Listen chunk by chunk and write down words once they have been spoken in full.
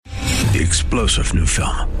The explosive new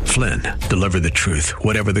film, Flynn, deliver the truth,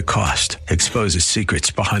 whatever the cost, exposes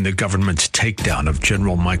secrets behind the government's takedown of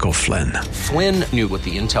General Michael Flynn. Flynn knew what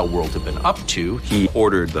the intel world had been up to. He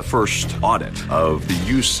ordered the first audit of the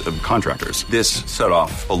use of contractors. This set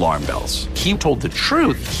off alarm bells. He told the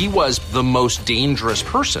truth. He was the most dangerous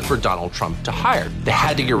person for Donald Trump to hire. They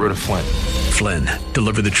had to get rid of Flynn. Flynn,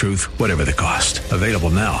 deliver the truth, whatever the cost. Available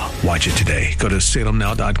now. Watch it today. Go to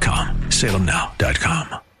salemnow.com.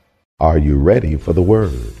 salemnow.com. Are you ready for the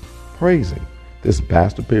word? Praising. This is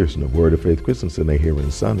Pastor Pearson of Word of Faith Christian Center here in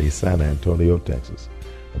sunny San Antonio, Texas.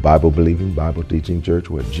 A Bible-believing, Bible-teaching church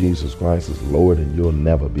where Jesus Christ is Lord and you'll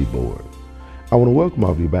never be bored. I want to welcome all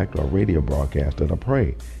of you back to our radio broadcast that I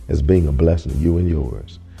pray as being a blessing to you and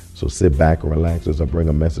yours. So sit back and relax as I bring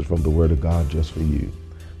a message from the Word of God just for you.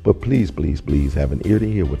 But please, please, please have an ear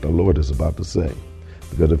to hear what the Lord is about to say.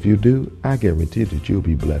 Because if you do, I guarantee that you'll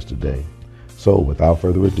be blessed today. So without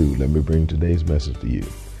further ado, let me bring today's message to you.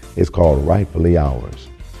 It's called Rightfully Ours.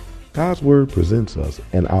 God's Word presents us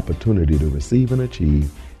an opportunity to receive and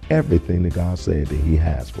achieve everything that God said that He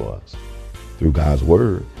has for us. Through God's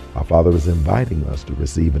Word, our Father is inviting us to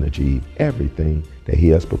receive and achieve everything that He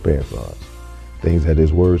has prepared for us. Things that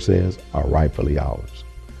His Word says are rightfully ours.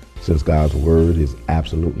 Since God's Word is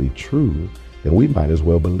absolutely true, then we might as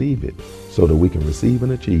well believe it so that we can receive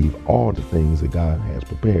and achieve all the things that God has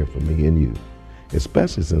prepared for me and you,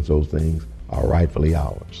 especially since those things are rightfully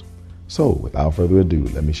ours. So without further ado,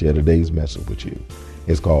 let me share today's message with you.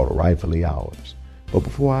 It's called Rightfully Ours. But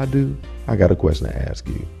before I do, I got a question to ask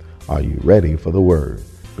you. Are you ready for the word?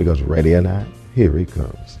 Because ready or not, here it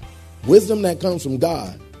comes. Wisdom that comes from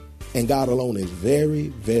God and God alone is very,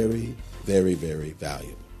 very, very, very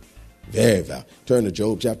valuable. Very valuable. Turn to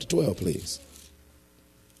Job chapter 12, please.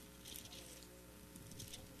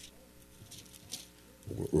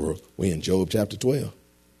 We're in Job chapter 12.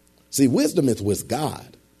 See, wisdom is with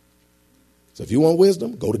God. So if you want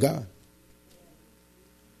wisdom, go to God.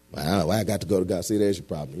 Well, I got to go to God. See, there's your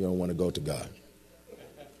problem. You don't want to go to God.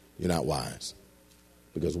 You're not wise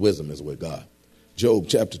because wisdom is with God. Job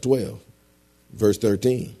chapter 12, verse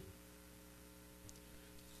 13.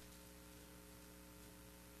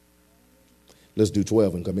 Let's do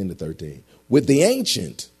 12 and come into 13. With the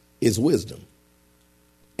ancient is wisdom,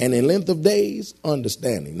 and in length of days,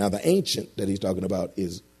 understanding. Now, the ancient that he's talking about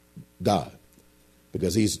is God,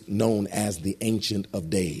 because he's known as the Ancient of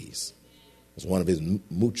Days. It's one of his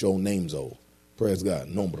mucho names. Oh, praise God,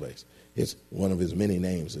 nombres. It's one of his many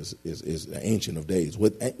names is the Ancient of Days.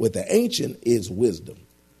 With the ancient is wisdom,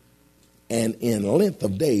 and in length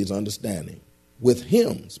of days, understanding. With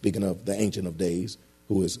him, speaking of the Ancient of Days,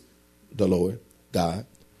 who is the Lord God,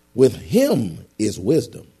 with him is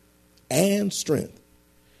wisdom and strength.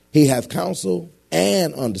 He hath counsel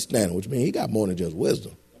and understanding, which means he got more than just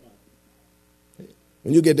wisdom.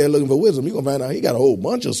 When you get there looking for wisdom, you're going to find out he got a whole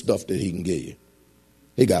bunch of stuff that he can give you.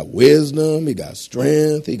 He got wisdom, he got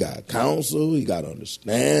strength, he got counsel, he got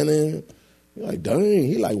understanding. You're like, dang,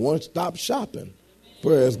 he like one-stop shopping.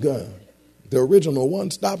 Praise God. The original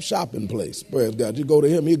one-stop shopping place. Praise God. You go to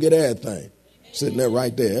him, you get everything. Sitting there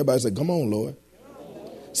right there. Everybody say, come on, Lord.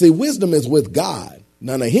 See, wisdom is with God.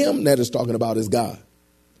 None of him that is talking about is God.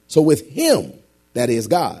 So with him that is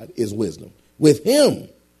God is wisdom. With him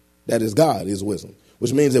that is God is wisdom.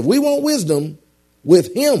 Which means if we want wisdom,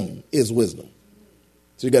 with him is wisdom.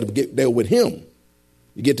 So you got to get there with him.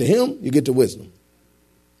 You get to him, you get to wisdom.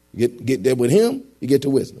 You get there with him, you get to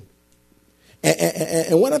wisdom.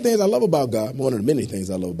 And one of the things I love about God, one of the many things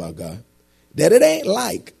I love about God, that it ain't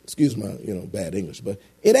like, excuse my, bad English, but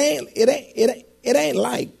it ain't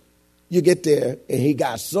like you get there and he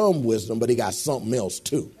got some wisdom, but he got something else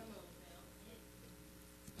too.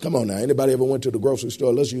 Come on now. Anybody ever went to the grocery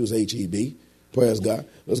store? Let's use H-E-B. Praise God.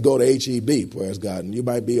 Let's go to H-E-B. Praise God. And you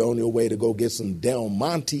might be on your way to go get some Del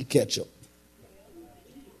Monte ketchup.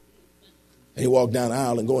 And you walk down the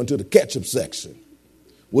aisle and go into the ketchup section.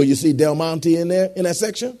 Will you see Del Monte in there, in that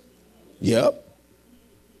section? Yep.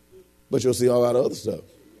 But you'll see all that other stuff.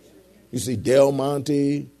 You see Del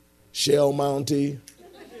Monte, Shell Monte.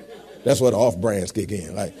 That's what off-brands kick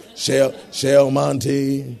in. Like Shell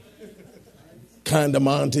Monte, Kinda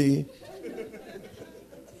Monte,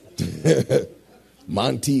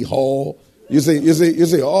 Monty Hall. You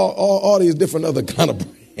see all these different other kind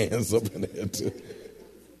of brands up in there too.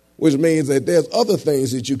 Which means that there's other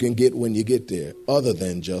things that you can get when you get there other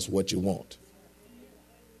than just what you want.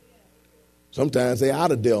 Sometimes they're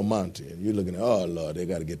out of Del Monte and you're looking at, oh Lord, they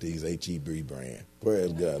got to get these H-E-B brand.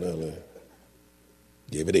 Praise God.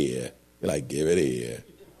 Give it here. You're like, give it here.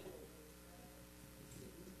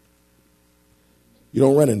 You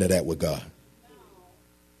don't run into that with God.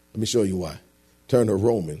 Let me show you why. Turn to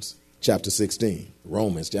Romans chapter 16.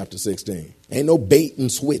 Romans chapter 16. Ain't no bait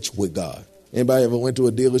and switch with God. Anybody ever went to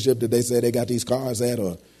a dealership that they say they got these cars at,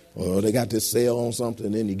 or they got this sale on something,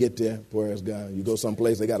 and then you get there, praise God, you go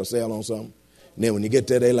someplace, they got a sale on something, and then when you get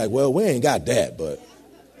there, they like, well, we ain't got that, but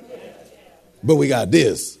we got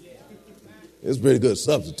this. It's a pretty good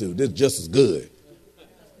substitute. This is just as good.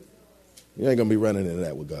 You ain't going to be running into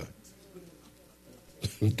that with God.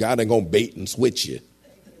 God ain't going to bait and switch you.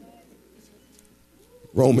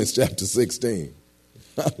 Romans chapter 16.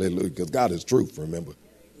 Hallelujah. Because God is truth, remember.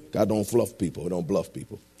 God don't fluff people. He don't bluff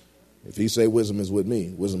people. If he say wisdom is with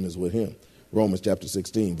me, wisdom is with him. Romans chapter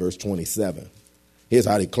 16, verse 27. Here's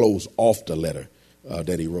how he closed off the letter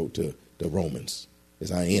that he wrote to the Romans.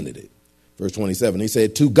 Here's how he ended it. Verse 27, he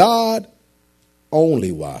said, to God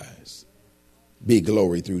only wise be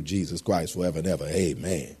glory through Jesus Christ forever and ever.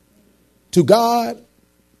 Amen. To God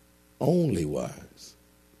only wise.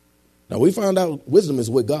 Now we found out wisdom is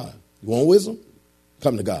with God. You want wisdom?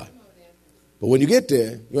 Come to God. But when you get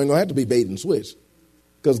there, you ain't going to have to be bait and switch,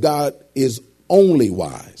 because God is only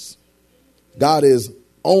wise. God is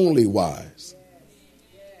only wise.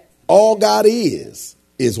 All God is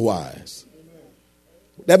wise.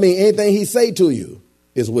 That means anything he say to you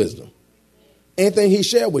is wisdom. Anything he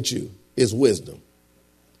share with you is wisdom.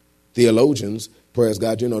 Theologians, praise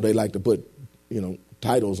God, they like to put,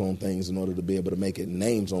 titles on things in order to be able to make it,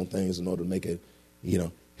 names on things in order to make it,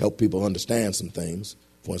 help people understand some things.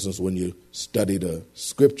 For instance, when you study the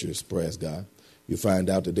scriptures, praise God, you find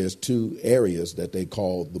out that there's two areas that they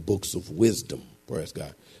call the books of wisdom, praise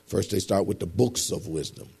God. First, they start with the books of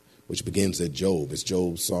wisdom, which begins at Job. It's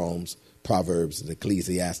Job, Psalms, Proverbs, and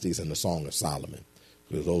Ecclesiastes, and the Song of Solomon.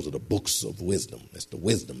 Because those are the books of wisdom. That's the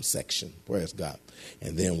wisdom section, praise God.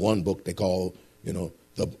 And then one book they call, the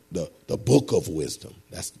book of wisdom.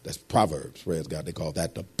 That's Proverbs, praise God. They call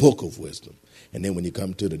that the book of wisdom. And then when you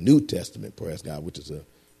come to the New Testament, praise God, which is the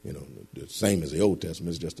same as the Old Testament,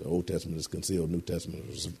 it's just the Old Testament is concealed, New Testament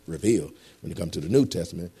is revealed. When you come to the New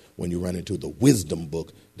Testament, when you run into the wisdom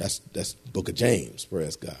book, that's book of James,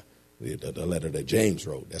 praise God. The letter that James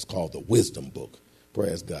wrote, that's called the wisdom book,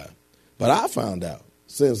 praise God. But I found out,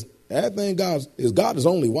 since everything God is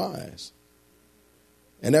only wise,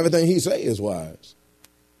 and everything he say is wise,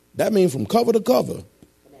 that means from cover to cover,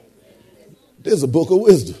 there's a book of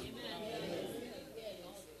wisdom.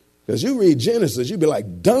 Because you read Genesis, you be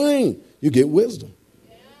like, dang, you get wisdom.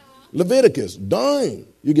 Leviticus, dang,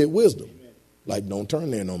 you get wisdom. Like, don't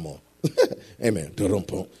turn there no more. Amen.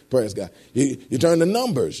 Praise God. You turn to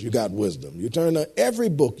Numbers, you got wisdom. You turn to every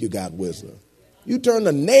book, you got wisdom. You turn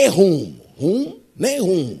to Nahum,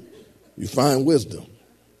 you find wisdom.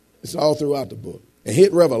 It's all throughout the book. And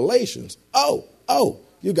hit Revelations,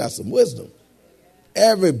 you got some wisdom.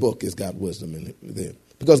 Every book has got wisdom in there.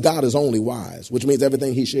 Because God is only wise, which means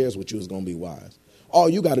everything he shares with you is going to be wise. All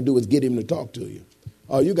you got to do is get him to talk to you.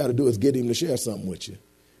 All you got to do is get him to share something with you.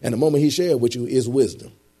 And the moment he shared with you is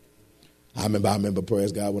wisdom. I remember,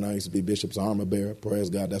 praise God, when I used to be Bishop's armor bearer.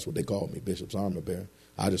 Praise God, that's what they called me, Bishop's armor bearer.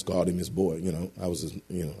 I just called him his boy. I was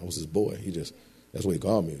his boy. That's what he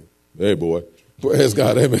called me. Hey, boy. Praise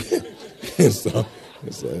God, amen. So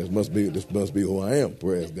this must be who I am.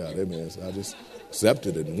 Praise God, amen. So I just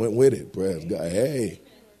accepted it and went with it. Praise God. Hey,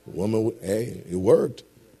 woman, hey, it worked.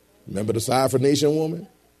 Remember the Syrophoenician woman?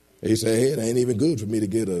 He said, hey, it ain't even good for me to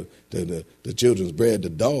get the children's bread to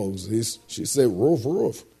dogs. She said, roof,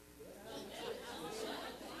 roof.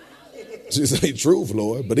 She said, truth,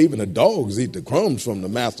 Lord, but even the dogs eat the crumbs from the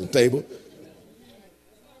master's table.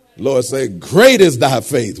 Lord said, great is thy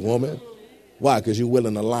faith, woman. Why? Because you're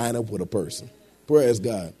willing to line up with a person. Praise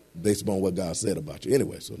God, based upon what God said about you.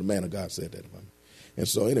 Anyway, so the man of God said that about me. And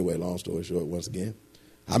so anyway, long story short, once again,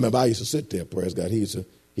 I remember I used to sit there, praise God. He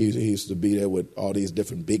used to be there with all these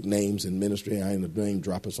different big names in ministry. I ain't a name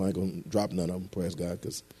dropper, so I ain't going to drop none of them, praise God,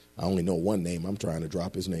 because I only know one name I'm trying to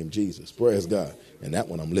drop, his name Jesus, praise God. And that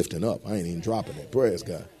one I'm lifting up. I ain't even dropping it, praise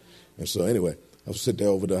God. And so anyway, I would sit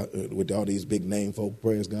there with all these big name folk,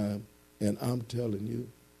 praise God. And I'm telling you,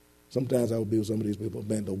 sometimes I would be with some of these people,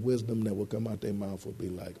 man, the wisdom that would come out their mouth would be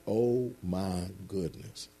like, oh my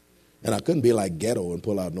goodness. And I couldn't be like Ghetto and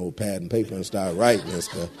pull out an old pad and paper and start writing and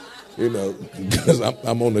stuff, because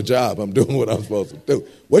I'm on the job. I'm doing what I'm supposed to do.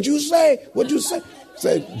 What'd you say?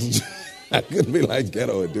 I couldn't be like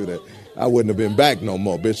Ghetto and do that. I wouldn't have been back no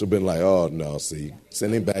more. Bishop been like, oh, no, see,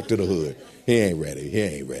 send him back to the hood. He ain't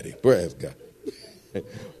ready. Praise God.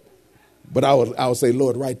 But I would say,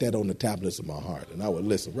 Lord, write that on the tablets of my heart. And I would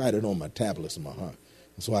listen, write it on my tablets of my heart.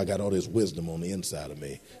 That's why I got all this wisdom on the inside of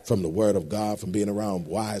me from the word of God, from being around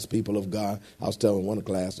wise people of God. I was telling one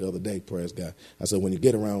class the other day, praise God, I said, when you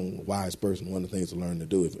get around a wise person, one of the things to learn to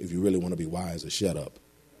do, if you really want to be wise, is shut up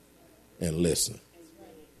and listen.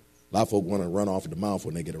 A lot of folk want to run off at the mouth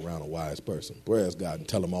when they get around a wise person. Praise God, and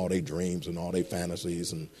tell them all their dreams and all their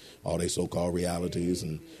fantasies and all their so-called realities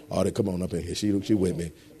and all they come on up in here. She with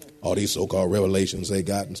me. All these so-called revelations they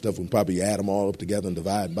got and stuff. When probably add them all up together and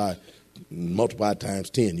divide by, multiply times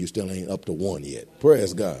 10, you still ain't up to 1 yet.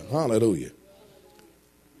 Praise God. Hallelujah.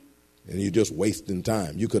 And you're just wasting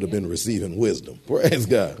time. You could have been receiving wisdom. Praise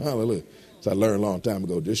God. Hallelujah. So I learned a long time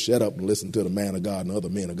ago, just shut up and listen to the man of God and other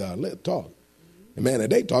men of God. Let talk. And man,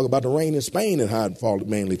 they talk about the rain in Spain and how it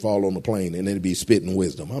mainly fall on the plain and then it'd be spitting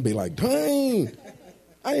wisdom. I'll be like, dang,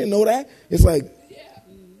 I didn't know that. It's like,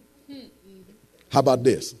 how about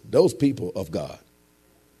this? Those people of God.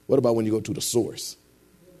 What about when you go to the source?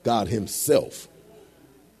 God himself.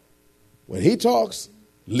 When he talks,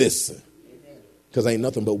 listen. Because ain't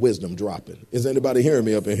nothing but wisdom dropping. Is anybody hearing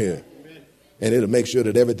me up in here? And it'll make sure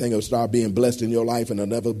that everything will start being blessed in your life and it'll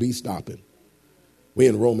never be stopping. We're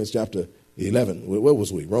in Romans chapter 11. Where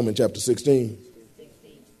was we? Romans chapter 16.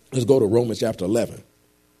 Let's go to Romans chapter 11.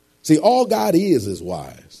 See, all God is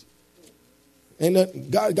wise. Ain't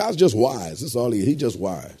that, God's just wise. That's all he is. He's just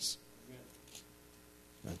wise.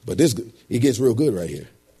 But it gets real good right here.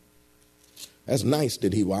 That's nice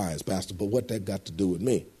that he wise, Pastor, but what that got to do with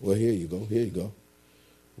me? Well, here you go. Here you go.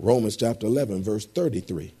 Romans chapter 11, verse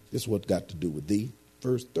 33. This is what got to do with thee.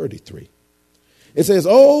 Verse 33. It says,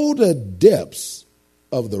 oh, the depths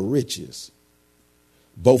of the riches,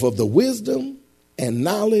 both of the wisdom and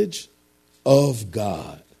knowledge of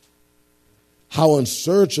God. How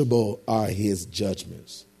unsearchable are his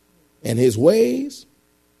judgments, and his ways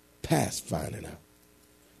past finding out.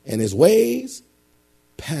 And his ways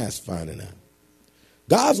past finding out.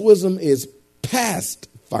 God's wisdom is past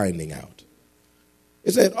finding out.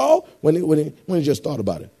 It said, oh, when he just thought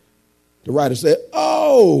about it, the writer said,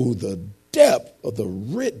 oh, the depth of the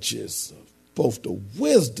riches of both the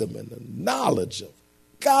wisdom and the knowledge of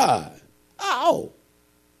God. Oh,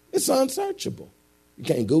 it's unsearchable. You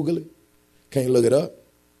can't Google it. Can't look it up.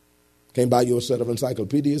 Can't buy you a set of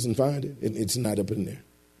encyclopedias and find it. It's not up in there.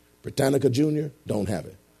 Britannica Junior, don't have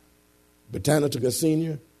it. Britannica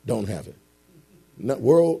Senior, don't have it.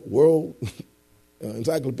 World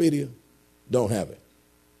Encyclopedia, don't have it.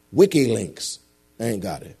 WikiLinks, ain't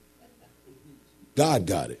got it. God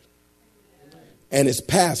got it. And it's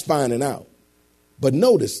past finding out. But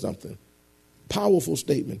notice something. Powerful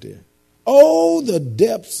statement there. Oh, the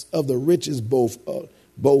depths of the riches both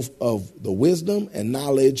of the wisdom and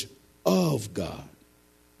knowledge of God.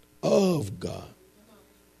 Of God.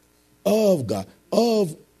 Of God.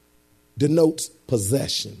 Of denotes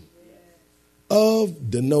possession.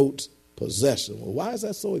 Of denotes possession. Well, why is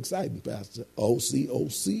that so exciting, Pastor?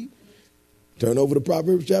 OC. Turn over to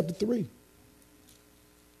Proverbs chapter 3.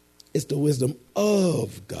 It's the wisdom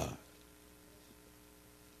of God.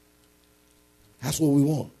 That's what we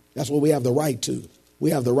want. That's what we have the right to.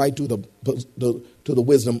 We have the right to the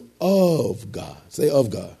wisdom of God. Say of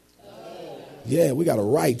God. Yeah, we got a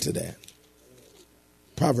right to that.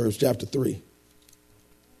 Proverbs chapter 3.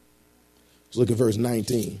 Let's look at verse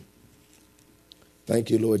 19. Thank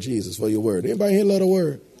you, Lord Jesus, for your word. Anybody here love the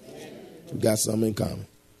word? We got something in common.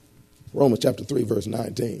 Romans chapter 3, verse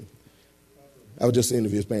 19. I was just seeing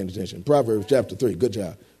if you was paying attention. Proverbs chapter 3, good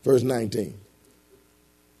job. Verse 19.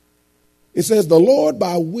 It says, the Lord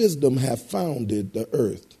by wisdom hath founded the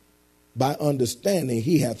earth. By understanding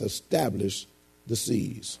he hath established the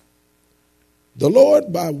seas. The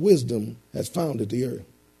Lord by wisdom has founded the earth.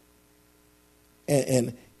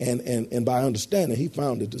 And by understanding he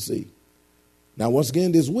founded the sea. Now, once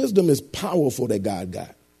again, this wisdom is powerful that God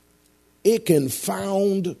got. It can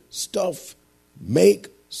found stuff, make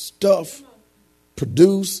stuff,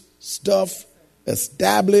 produce stuff,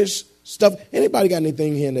 establish stuff. Anybody got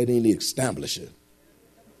anything here that they need to establish it?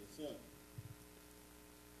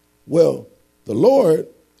 Well, the Lord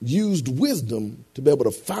used wisdom to be able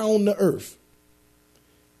to found the earth.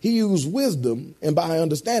 He used wisdom, and by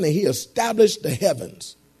understanding, he established the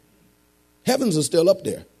heavens. Heavens are still up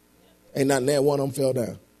there. Ain't not there one of them fell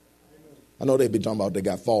down. I know they be talking about they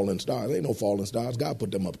got fallen stars. Ain't no fallen stars. God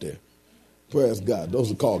put them up there. Praise God.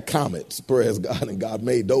 Those are called comets. Praise God. And God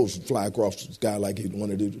made those fly across the sky like he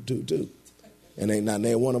wanted to do too. And ain't not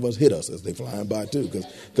there one of us hit us as they flying by too.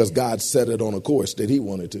 Because God set it on a course that he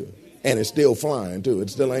wanted to. And it's still flying too. It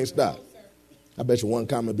still ain't stopped. I bet you one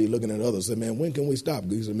comet be looking at the other and say, man, when can we stop?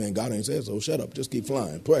 He said, man, God ain't said so. Shut up. Just keep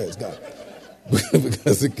flying. Praise God.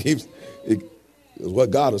 Because Because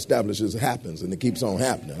what God establishes happens, and it keeps on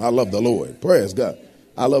happening. I love the Lord. Praise God.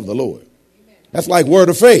 I love the Lord. That's like Word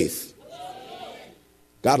of Faith.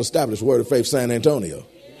 God established Word of Faith San Antonio.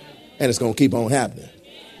 And it's going to keep on happening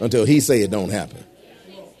until he say it don't happen.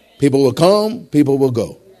 People will come, people will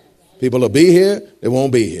go. People will be here, they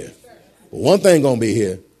won't be here. But one thing going to be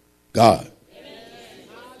here, God.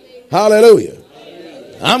 Hallelujah.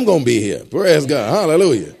 I'm going to be here. Praise God.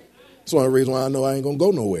 Hallelujah. That's one reason why I know I ain't going to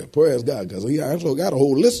go nowhere. Praise God. Because he also got a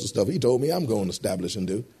whole list of stuff he told me I'm going to establish and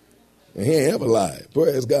do. And he ain't ever lied.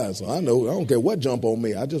 Praise God. So I know, I don't care what jump on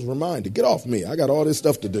me. I just remind you, get off me. I got all this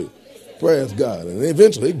stuff to do. Praise God. And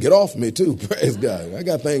eventually get off me too. Praise God. I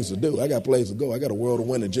got things to do. I got places to go. I got a world to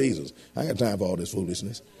win in Jesus. I ain't got time for all this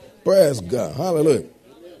foolishness. Praise God. Hallelujah.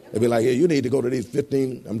 They be like, hey, you need to go to these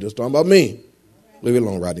 15. I'm just talking about me. Leave it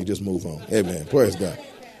alone, Rodney. Just move on. Amen. Praise God.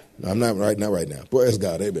 No, I'm not right now. Praise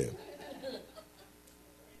God. Amen.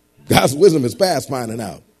 God's wisdom is past finding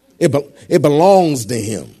out. It belongs to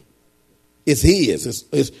him. It's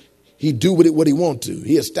his. He do with it what he want to.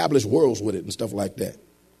 He established worlds with it and stuff like that.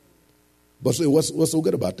 But see, what's so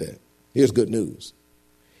good about that? Here's good news.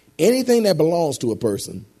 Anything that belongs to a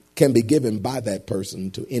person can be given by that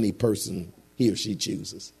person to any person he or she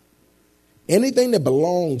chooses. Anything that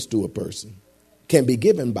belongs to a person can be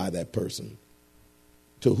given by that person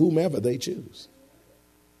to whomever they choose.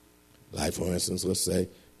 Like, for instance, let's say,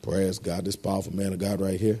 praise God, this powerful man of God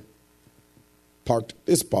right here parked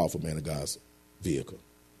this powerful man of God's vehicle.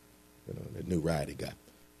 You know, that new ride he got.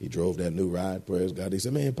 He drove that new ride, praise God. He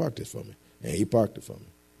said, man, park this for me. And he parked it for me.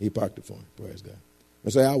 He parked it for me, praise God.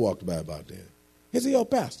 And say, I walked by about then. He said, yo,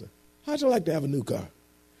 pastor, how'd you like to have a new car?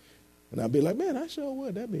 And I'd be like, man, I sure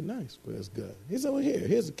would. That'd be nice, praise God. He said, well,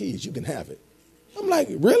 here's the keys. You can have it. I'm like,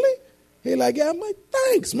 really? He like, yeah. I'm like,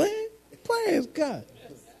 thanks, man. Praise God.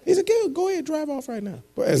 He said, go ahead, drive off right now.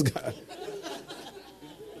 Praise God.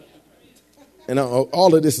 And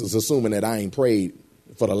all of this is assuming that I ain't prayed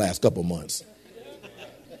for the last couple months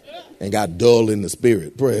and got dull in the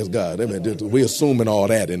spirit. Praise God. I mean, we're assuming all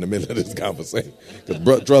that in the middle of this conversation.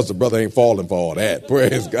 Because trust the brother ain't falling for all that.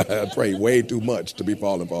 Praise God. I prayed way too much to be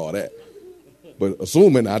falling for all that. But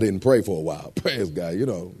assuming I didn't pray for a while. Praise God. You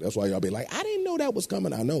know, that's why y'all be like, I didn't know that was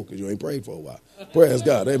coming. I know, because you ain't prayed for a while. Praise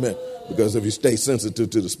God. Amen. Because if you stay sensitive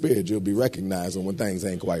to the spirit, you'll be recognizing when things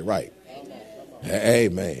ain't quite right.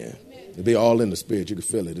 Amen. It'll be all in the spirit. You can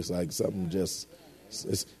feel it. It's like something just,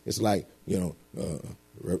 it's like, you know,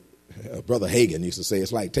 Brother Hagin used to say,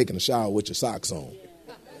 it's like taking a shower with your socks on.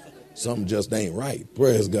 Something just ain't right.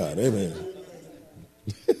 Praise God. Amen.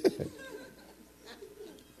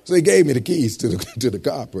 So he gave me the keys to the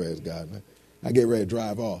car, praise God. I get ready to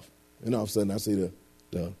drive off. And all of a sudden I see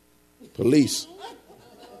the police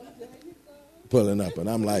pulling up. And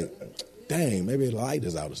I'm like, dang, maybe the light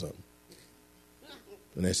is out or something.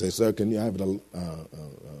 And they say, sir, can you have the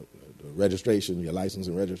registration, your license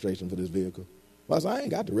and registration for this vehicle? Well, I said, I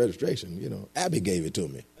ain't got the registration. You know, Abby gave it to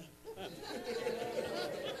me.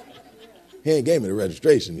 He ain't gave me the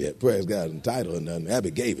registration yet. Praise God, and title and nothing.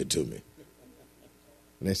 Abby gave it to me.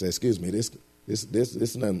 And they say, excuse me, this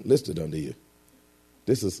is not listed under you.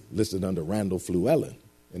 This is listed under Randall Fluellen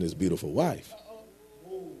and his beautiful wife.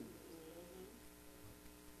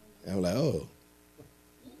 And I'm like, oh.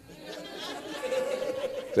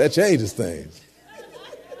 That changes things.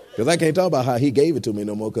 Because I can't talk about how he gave it to me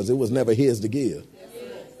no more because it was never his to give.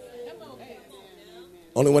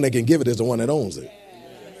 Only one that can give it is the one that owns it.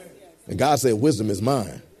 And God said, wisdom is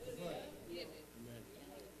mine.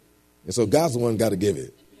 And so God's the one got to give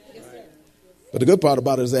it. But the good part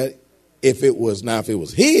about it is that if it was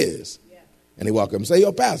his, and he walk up and say,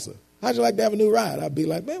 yo, pastor, how'd you like to have a new ride? I'd be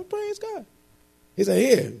like, man, praise God. He said,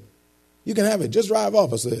 here, you can have it. Just drive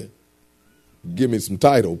off. I said, give me some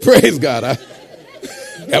title. Praise God. I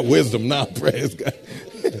got wisdom now. Praise God.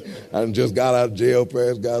 I just got out of jail.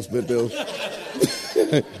 Praise God. Spent those.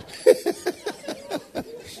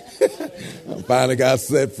 I finally got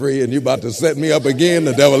set free, and you about to set me up again.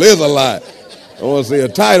 The devil is a lie. I want to see a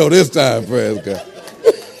title this time. Praise God.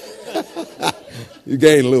 You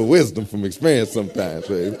gain a little wisdom from experience sometimes,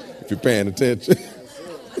 if you're paying attention.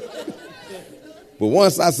 But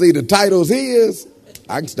once I see the title's his,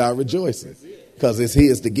 I can start rejoicing because it's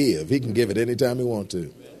his to give. He can give it anytime he wants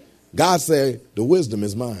to. God said, the wisdom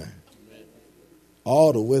is mine.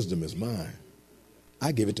 All the wisdom is mine.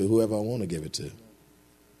 I give it to whoever I want to give it to.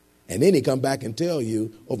 And then he come back and tell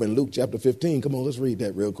you over in Luke chapter 15. Come on, let's read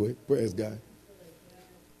that real quick. Praise God.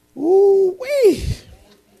 Ooh-wee.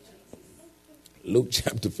 Luke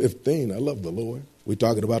chapter 15. I love the Lord. We're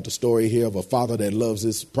talking about the story here of a father that loves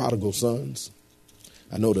his prodigal sons.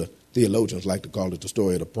 I know the Theologians like to call it the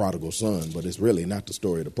story of the prodigal son, but it's really not the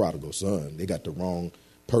story of the prodigal son. They got the wrong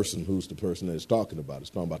person who's the person that it's talking about. It's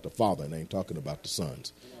talking about the father and they ain't talking about the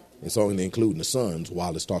sons. It's only including the sons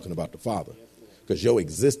while it's talking about the father. Because your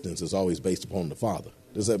existence is always based upon the father.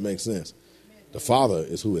 Does that make sense? The father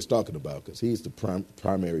is who it's talking about because he's the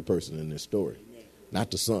primary person in this story,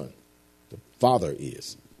 not the son. The father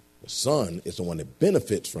is. The son is the one that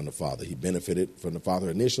benefits from the father. He benefited from the father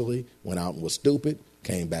initially, went out and was stupid,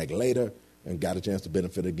 came back later, and got a chance to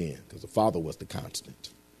benefit again because the father was the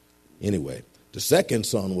constant. Anyway, the second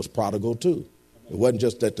son was prodigal too. It wasn't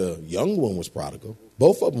just that the young one was prodigal.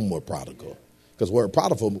 Both of them were prodigal because the word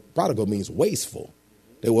prodigal means wasteful.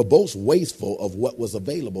 They were both wasteful of what was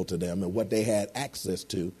available to them and what they had access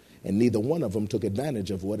to, and neither one of them took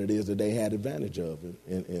advantage of what it is that they had advantage of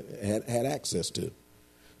and had access to.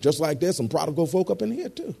 Just like there's some prodigal folk up in here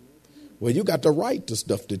too. Well, you got the right to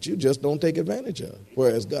stuff that you just don't take advantage of.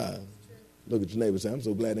 Whereas God, look at your neighbor and say, I'm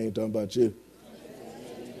so glad they ain't talking about you.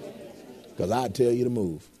 Because I'd tell you to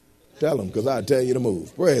move. Tell them, because I'd tell you to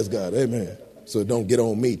move. Praise God, amen. So don't get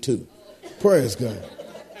on me too. Praise God.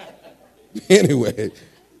 Anyway,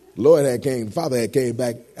 the father had came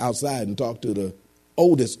back outside and talked to the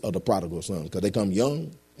oldest of the prodigal sons, because they come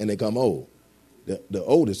young and they come old. The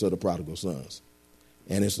oldest of the prodigal sons.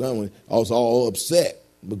 And his son was all upset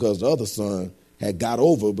because the other son had got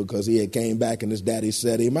over because he had came back and his daddy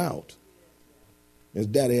set him out. His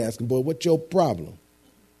daddy asked him, boy, what's your problem?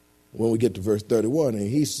 When we get to verse 31, and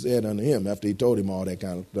he said unto him, after he told him all that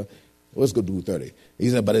kind of stuff, let's go do 30. He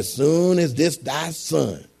said, but as soon as this thy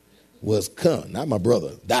son was come, not my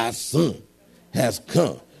brother, thy son has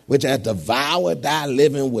come, which hath devoured thy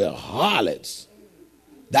living with harlots,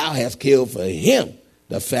 thou hast killed for him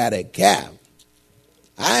the fatted calf.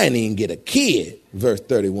 I ain't even get a kid. Verse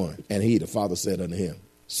 31. And he, the father, said unto him,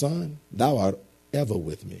 son, thou art ever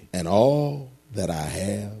with me, and all that I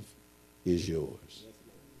have is yours.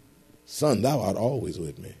 Son, thou art always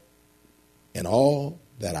with me, and all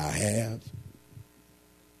that I have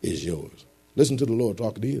is yours. Listen to the Lord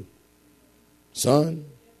talking to you. Son,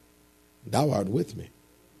 thou art with me,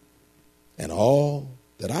 and all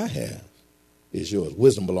that I have is yours.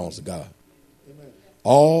 Wisdom belongs to God. Amen.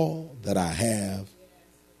 All that I have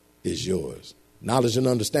is yours. Knowledge and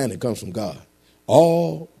understanding comes from God.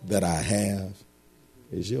 All that I have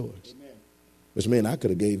is yours. Amen. Which means I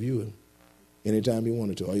could have gave you anytime you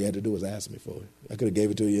wanted to. All you had to do was ask me for it. I could have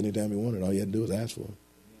gave it to you anytime you wanted. All you had to do was ask for it.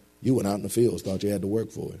 You went out in the fields, thought you had to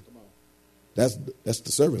work for it. That's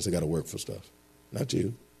the servants that got to work for stuff, not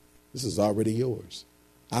you. This is already yours.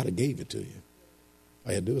 I'd have gave it to you.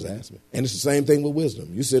 All you had to do was ask me. And it's the same thing with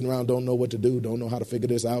wisdom. You sitting around, don't know what to do, don't know how to figure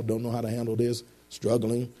this out, don't know how to handle this,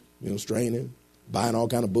 struggling, straining, buying all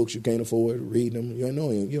kind of books you can't afford, reading them.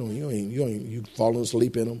 You falling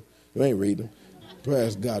asleep in them. You ain't reading them.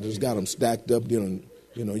 Praise God, just got them stacked up. You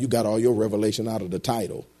got all your revelation out of the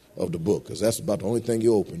title of the book, because that's about the only thing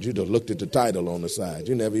you opened. You just looked at the title on the side.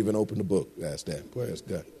 You never even opened the book. That's that. Praise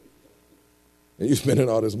God. And you spending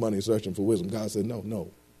all this money searching for wisdom. God said,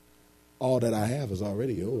 no. All that I have is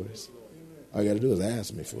already yours. All you got to do is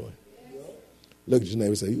ask me for it. Look at your neighbor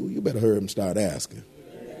and say, you better hurry up and start asking.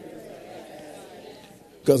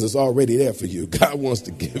 Because it's already there for you. God wants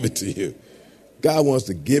to give it to you. God wants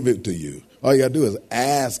to give it to you. All you got to do is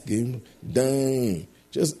ask him. Dang.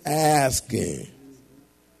 Just ask him.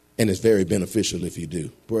 And it's very beneficial if you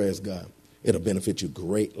do. Praise God. It'll benefit you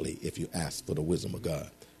greatly if you ask for the wisdom of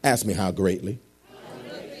God. Ask me how greatly.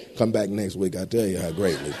 Come back next week. I'll tell you how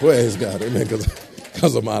greatly. Praise God. Amen.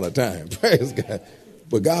 Because I'm out of time. Praise God.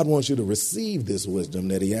 But God wants you to receive this wisdom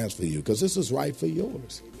that he has for you, because this is right for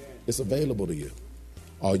yours. It's available to you.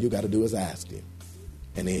 All you got to do is ask him,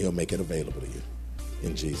 and then he'll make it available to you.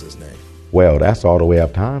 In Jesus' name. Well, that's all the way I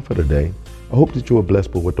have time for today. I hope that you were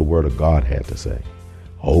blessed with what the Word of God had to say.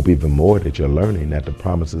 I hope even more that you're learning that the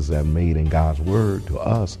promises that are made in God's Word to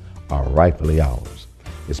us are rightfully ours,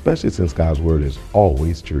 especially since God's Word is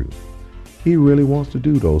always true. He really wants to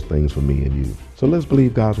do those things for me and you. So let's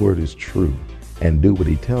believe God's Word is true and do what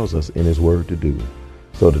he tells us in his Word to do,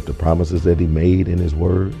 so that the promises that he made in his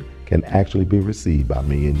Word can actually be received by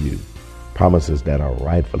me and you. Promises that are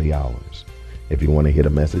rightfully ours. If you want to hear the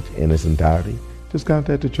message in its entirety, just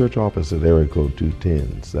contact the church office at area code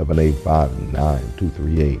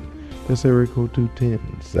 210-785-9238. That's area code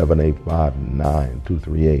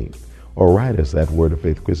 210-785-9238. Or write us at Word of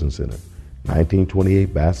Faith Christian Center,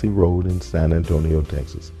 1928 Bassey Road in San Antonio,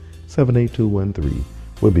 Texas, 78213.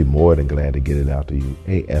 We'll be more than glad to get it out to you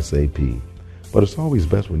ASAP. But it's always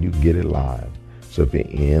best when you get it live. So if you're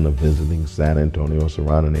in or visiting San Antonio or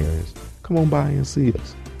surrounding areas, come on by and see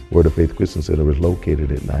us. Word of Faith Christian Center is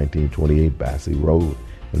located at 1928 Bassey Road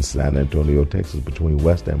in San Antonio, Texas, between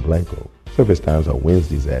West and Blanco. Service times are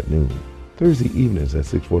Wednesdays at noon, Thursday evenings at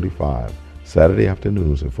 6:45, Saturday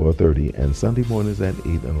afternoons at 4:30, and Sunday mornings at 8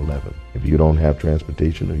 and 11. If you don't have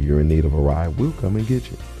transportation or you're in need of a ride, we'll come and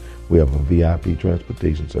get you. We have a VIP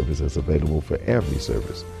transportation service that's available for every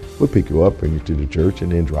service. We'll pick you up, bring you to the church,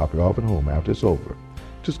 and then drop you off at home after it's over.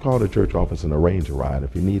 Just call the church office and arrange a ride.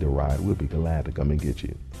 If you need a ride, we'll be glad to come and get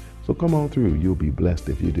you. So come on through. You'll be blessed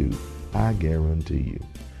if you do. I guarantee you.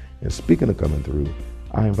 And speaking of coming through,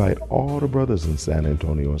 I invite all the brothers in San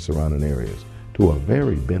Antonio and surrounding areas to a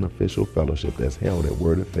very beneficial fellowship that's held at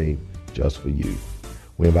Word of Faith just for you.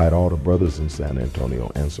 We invite all the brothers in San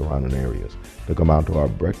Antonio and surrounding areas to come out to our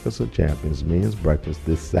Breakfast of Champions men's breakfast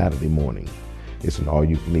this Saturday morning. It's an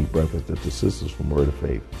all-you-can-eat breakfast that the sisters from Word of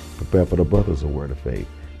Faith prepare for the brothers of Word of Faith.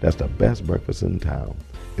 That's the best breakfast in town.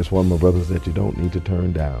 It's one of my brothers that you don't need to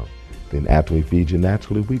turn down. Then after we feed you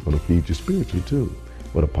naturally, we're going to feed you spiritually too,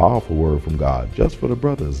 with a powerful word from God just for the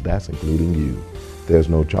brothers, that's including you. There's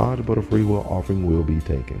no charge, but a free will offering will be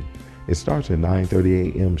taken. It starts at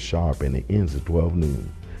 9:30 a.m. sharp and it ends at 12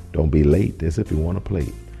 noon. Don't be late. This if you want a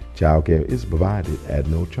plate. Childcare is provided at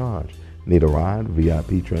no charge. Need a ride?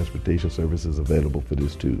 VIP transportation service is available for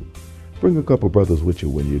this too. Bring a couple brothers with you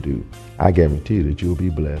when you do. I guarantee that you'll be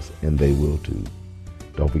blessed, and they will too.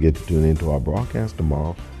 Don't forget to tune in to our broadcast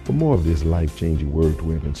tomorrow for more of this life-changing word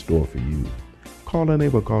we have in store for you. Call a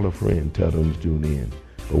neighbor, call a friend, tell them to tune in.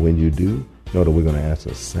 But when you do, know that we're going to ask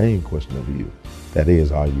the same question of you. That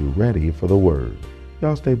is, are you ready for the word?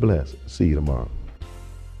 Y'all stay blessed. See you tomorrow.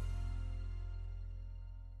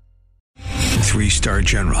 3-star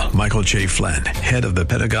General Michael J. Flynn, head of the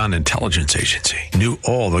Pentagon Intelligence Agency, knew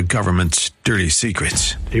all the government's dirty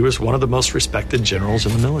secrets. He was one of the most respected generals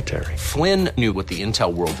in the military. Flynn knew what the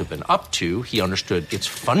intel world had been up to. He understood its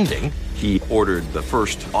funding. He ordered the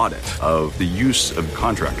first audit of the use of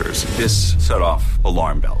contractors. This set off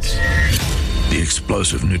alarm bells. The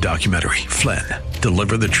explosive new documentary, Flynn,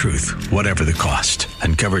 Deliver the Truth, Whatever the Cost,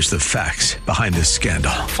 uncovers the facts behind this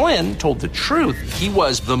scandal. Flynn told the truth. He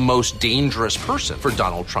was the most dangerous person for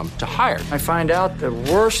Donald Trump to hire. I find out the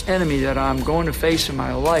worst enemy that I'm going to face in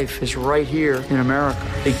my life is right here in America.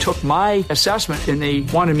 They took my assessment and they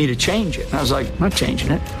wanted me to change it. And I was like, I'm not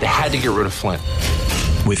changing it. They had to get rid of Flynn.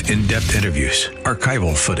 With in-depth interviews,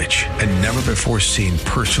 archival footage, and never-before-seen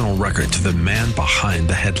personal records of the man behind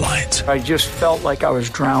the headlines. I just felt like I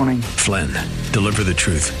was drowning. Flynn, Deliver the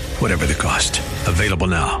Truth, Whatever the Cost. Available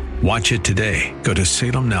now. Watch it today. Go to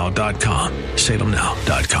salemnow.com.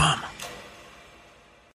 salemnow.com.